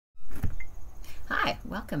Hi,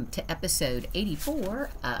 welcome to episode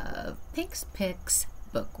 84 of Pink's Picks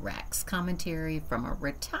Book Racks, commentary from a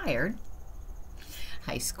retired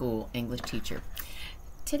high school English teacher.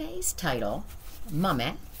 Today's title,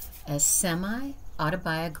 Maame, a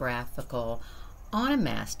semi-autobiographical,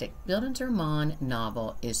 onomastic bildungsroman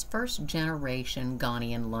novel, is first-generation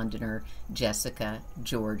Ghanaian Londoner Jessica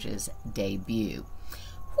George's debut.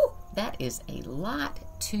 Whew, that is a lot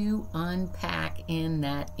to unpack in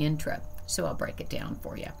that intro, so I'll break it down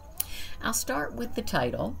for you. I'll start with the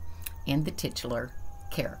title and the titular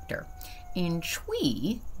character. In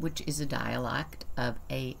Chwee, which is a dialect of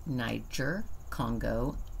a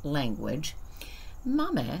Niger-Congo language,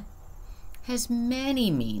 Maame has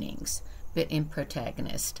many meanings, but in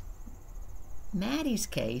protagonist Maddie's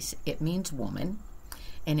case, it means woman,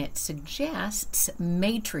 and it suggests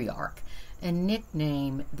matriarch, a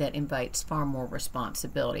nickname that invites far more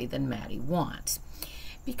responsibility than Maddie wants.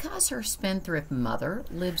 Because her spendthrift mother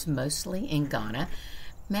lives mostly in Ghana,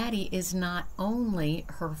 Maddie is not only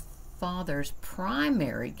her father's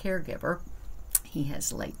primary caregiver, he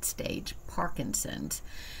has late-stage Parkinson's,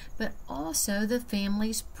 but also the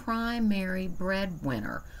family's primary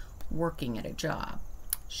breadwinner, working at a job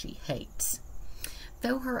she hates.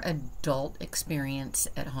 Though her adult experience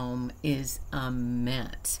at home is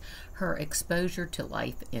immense, her exposure to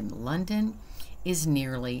life in London is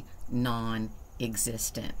nearly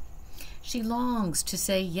non-existent. She longs to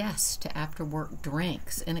say yes to after-work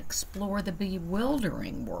drinks and explore the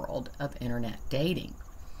bewildering world of internet dating.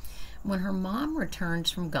 When her mom returns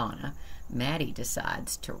from Ghana, Maddie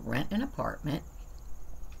decides to rent an apartment.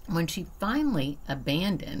 When she finally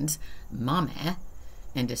abandons maw-meh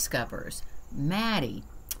and discovers Maddie,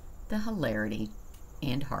 the hilarity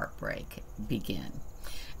and heartbreak begin.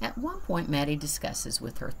 At one point, Maddie discusses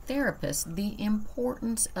with her therapist the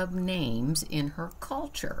importance of names in her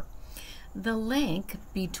culture, the link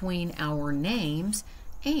between our names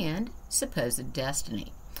and supposed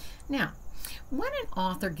destiny. Now, when an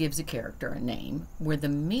author gives a character a name where the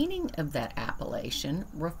meaning of that appellation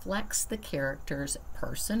reflects the character's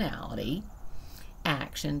personality,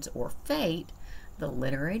 actions, or fate, the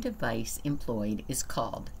literary device employed is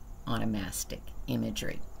called onomastic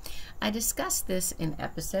imagery. I discussed this in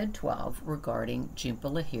episode 12 regarding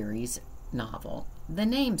Jhumpa Lahiri's novel, The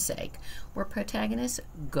Namesake, where protagonist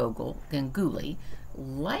Gogol Ganguly,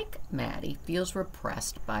 like Maddie, feels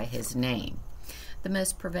repressed by his name. The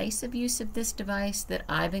most pervasive use of this device that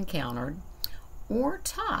I've encountered or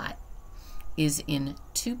taught is in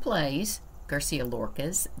two plays, Garcia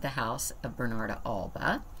Lorca's The House of Bernarda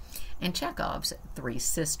Alba and Chekhov's Three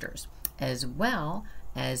Sisters, as well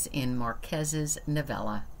as in Marquez's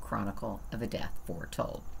novella Chronicle of a Death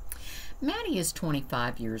Foretold. Maddie is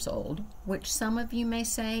 25 years old, which some of you may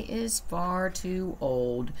say is far too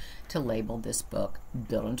old to label this book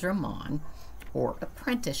bildungsroman or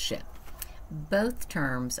apprenticeship. Both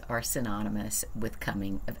terms are synonymous with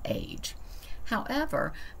coming of age.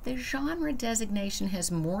 However, the genre designation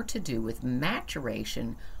has more to do with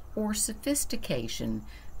maturation or sophistication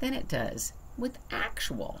than it does with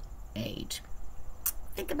actual age.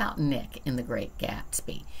 Think about Nick in The Great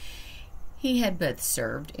Gatsby. He had both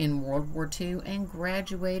served in World War II and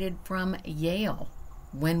graduated from Yale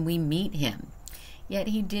when we meet him. Yet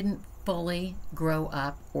he didn't fully grow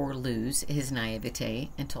up or lose his naivete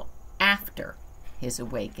until after his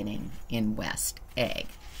awakening in West Egg.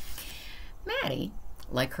 Maddie,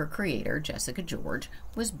 like her creator, Jessica George,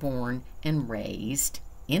 was born and raised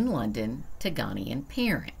in London to Ghanaian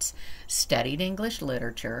parents, studied English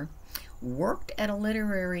literature, worked at a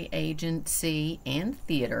literary agency and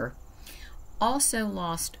theater, also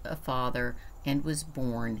lost a father, and was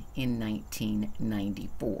born in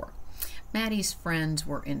 1994. Maddie's friends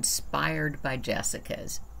were inspired by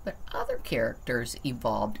Jessica's, but other characters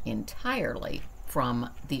evolved entirely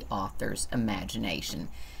from the author's imagination,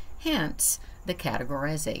 hence the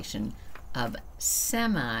categorization of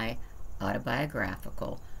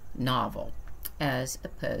semi-autobiographical novel as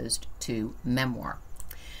opposed to memoir.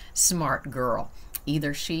 Smart girl.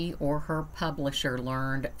 Either she or her publisher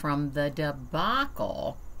learned from the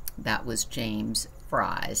debacle that was James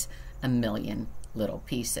Fry's A Million Little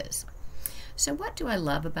Pieces. So what do I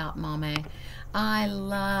love about Maame? I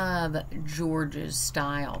love George's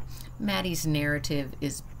style. Maddie's narrative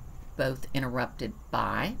is both interrupted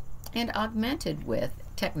by and augmented with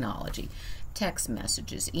technology. Text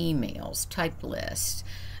messages, emails, typed lists,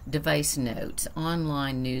 device notes,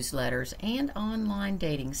 online newsletters, and online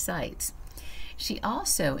dating sites. She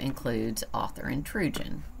also includes author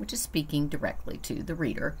intrusion, which is speaking directly to the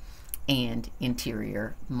reader, and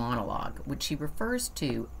interior monologue, which she refers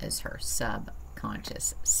to as her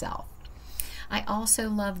subconscious self. I also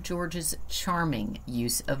love George's charming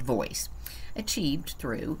use of voice, achieved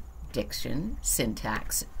through diction,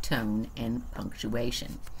 syntax, tone, and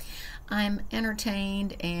punctuation. I'm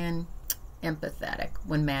entertained and empathetic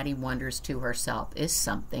when Maddie wonders to herself if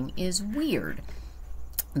something is weird,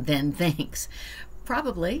 then thinks,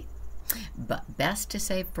 probably, but best to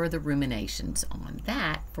save further ruminations on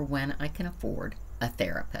that for when I can afford a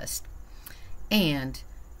therapist. And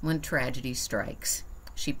when tragedy strikes,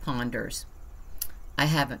 she ponders, I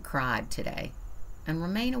haven't cried today, and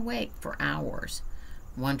remain awake for hours,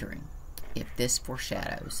 wondering if this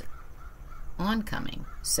foreshadows oncoming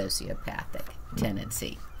sociopathic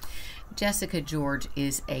tendency. Jessica George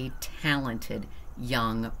is a talented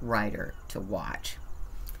young writer to watch.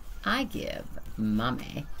 I give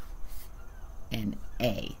Maame an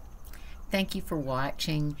A. Thank you for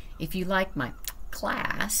watching. If you like my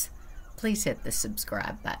class, please hit the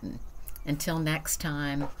subscribe button. Until next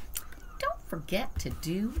time, don't forget to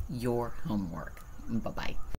do your homework. Bye-bye.